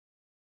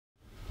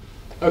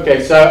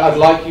Okay, so I'd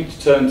like you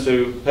to turn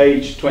to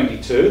page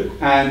 22,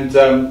 and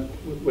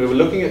we were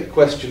looking at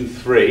question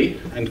 3,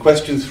 and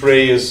question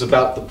 3 is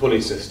about the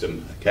pulley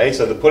system. Okay,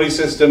 so the pulley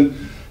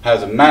system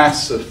has a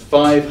mass of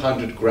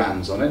 500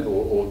 grams on it,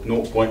 or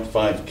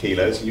 0.5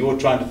 kilos, and you're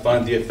trying to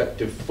find the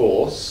effective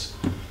force,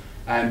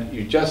 and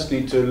you just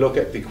need to look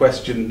at the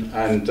question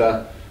and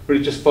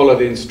really just follow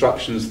the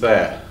instructions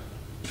there.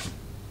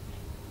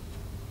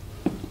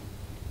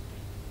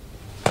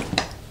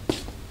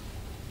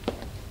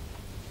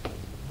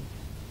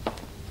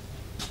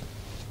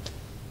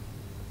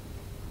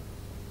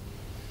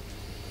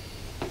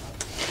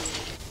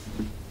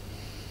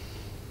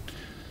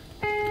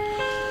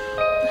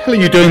 What the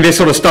hell are you doing this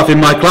sort of stuff in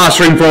my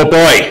classroom for,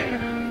 boy?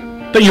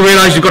 Don't you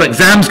realise you've got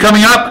exams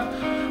coming up?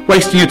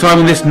 Wasting your time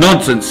on this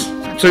nonsense.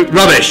 Absolute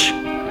rubbish.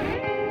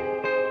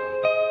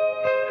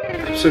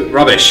 Absolute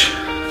rubbish.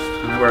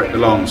 I know where it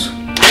belongs.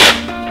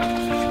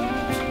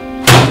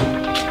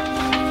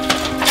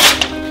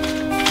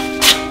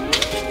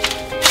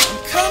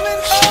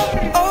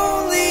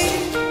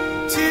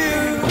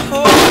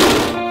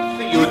 What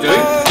are you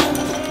doing?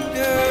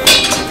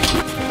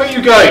 Where are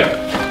you going?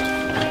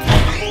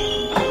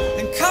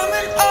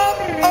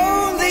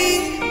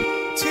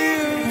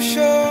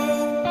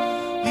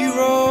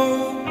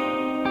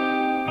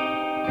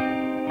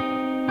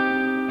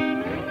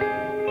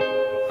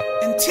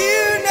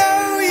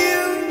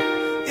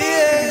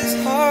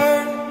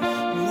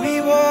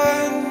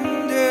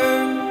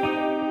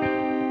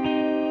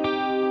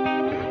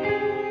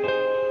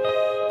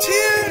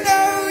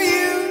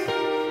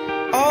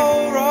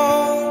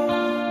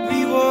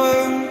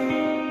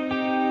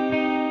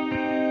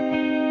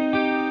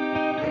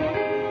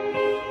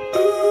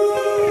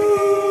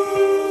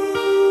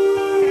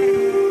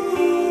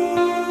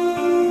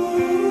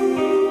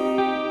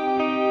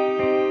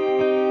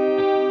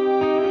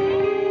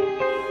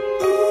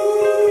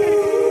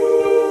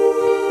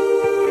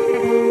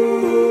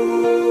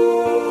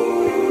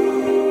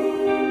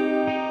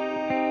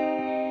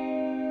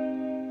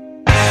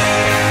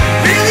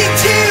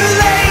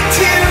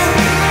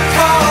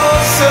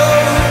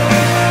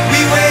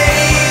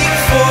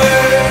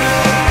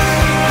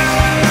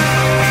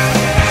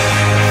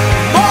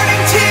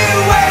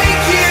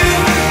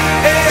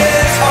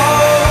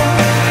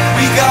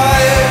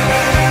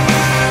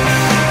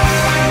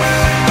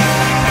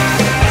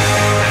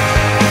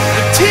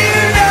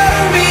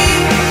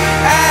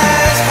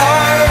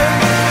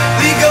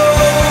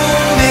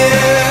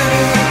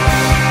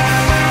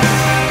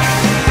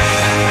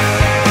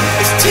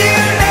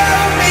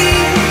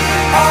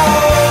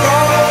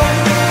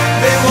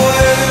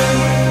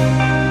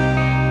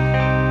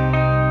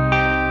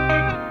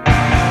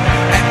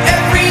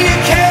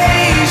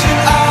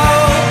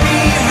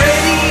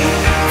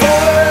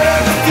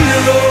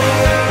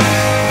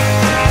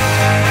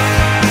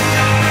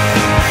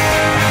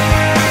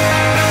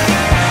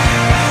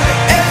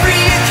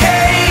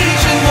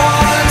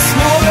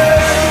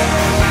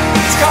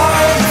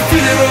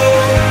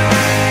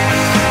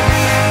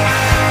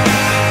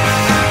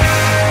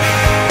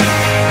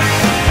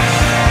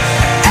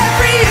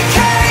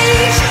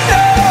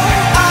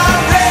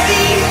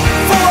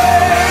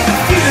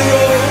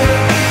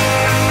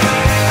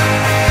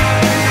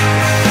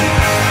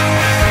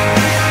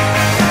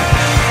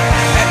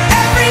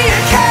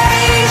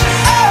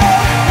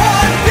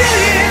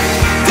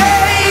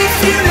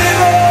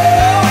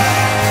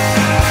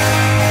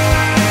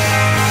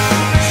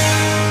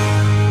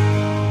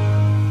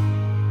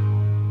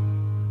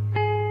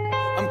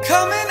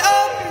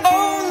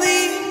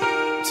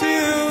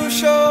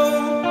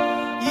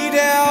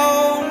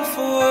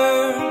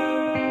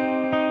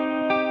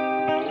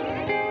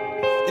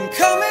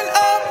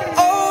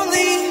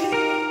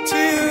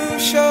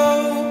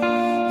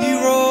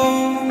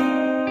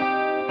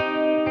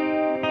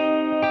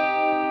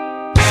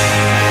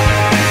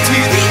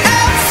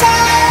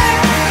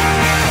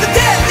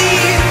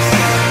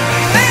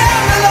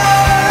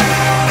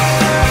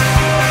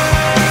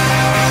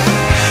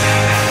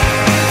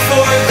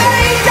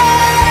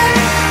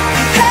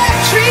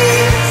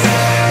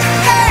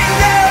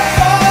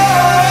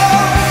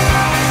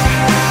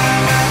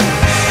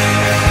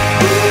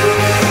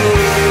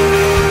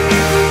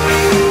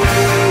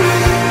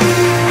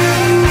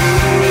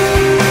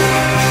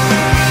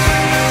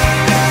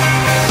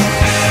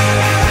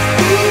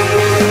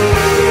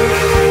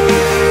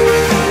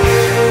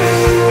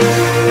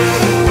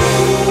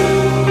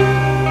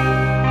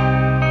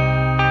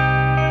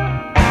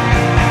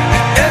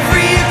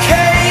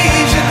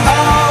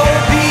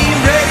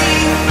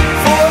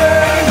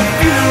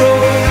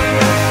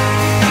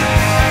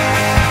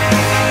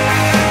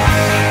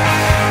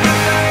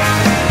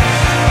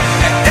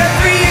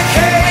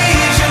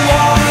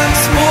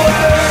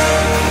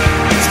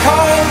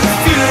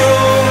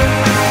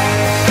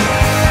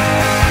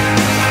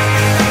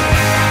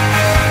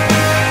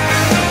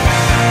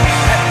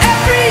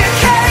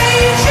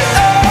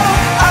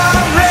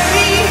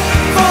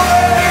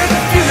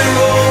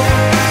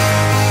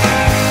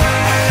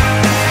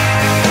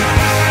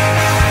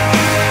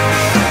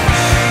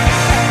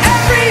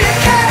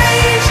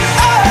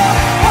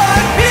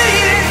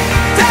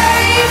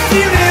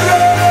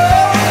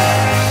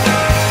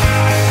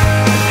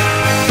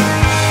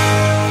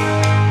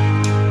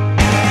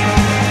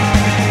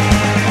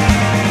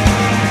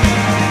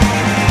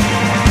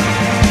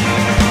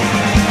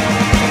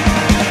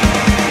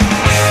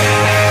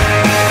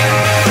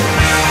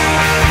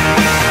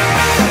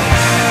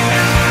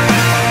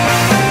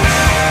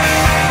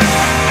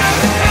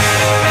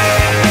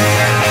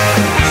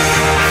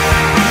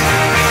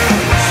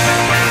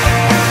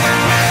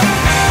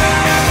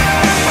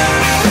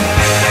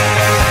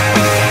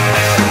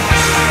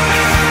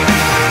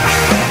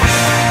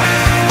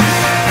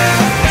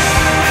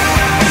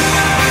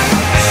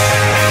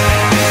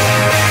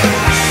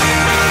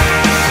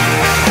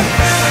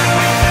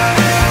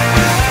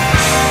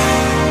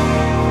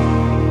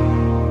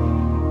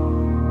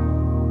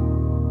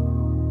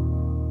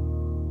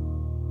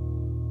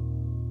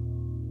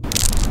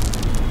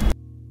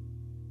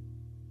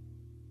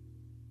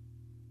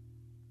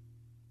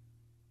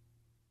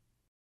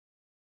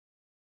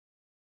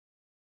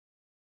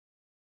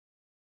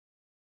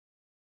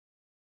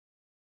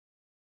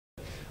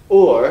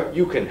 Or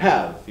you can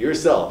have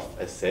yourself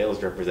a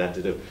sales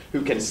representative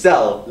who can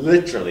sell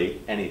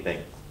literally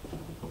anything.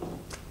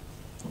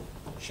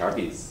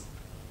 Sharpies.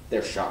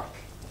 They're sharp.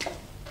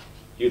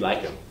 You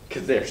like them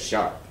because they're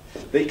sharp.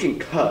 They can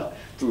cut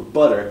through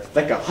butter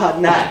like a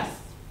hot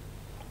knife.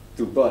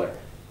 Through butter,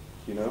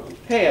 you know?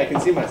 Hey, I can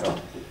see myself.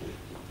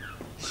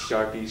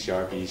 Sharpie,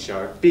 Sharpie,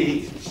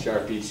 Sharpie,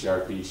 Sharpie,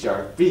 Sharpie,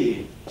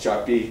 Sharpie,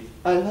 Sharpie.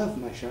 I love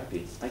my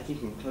Sharpies. I keep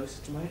them close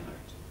to my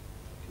heart.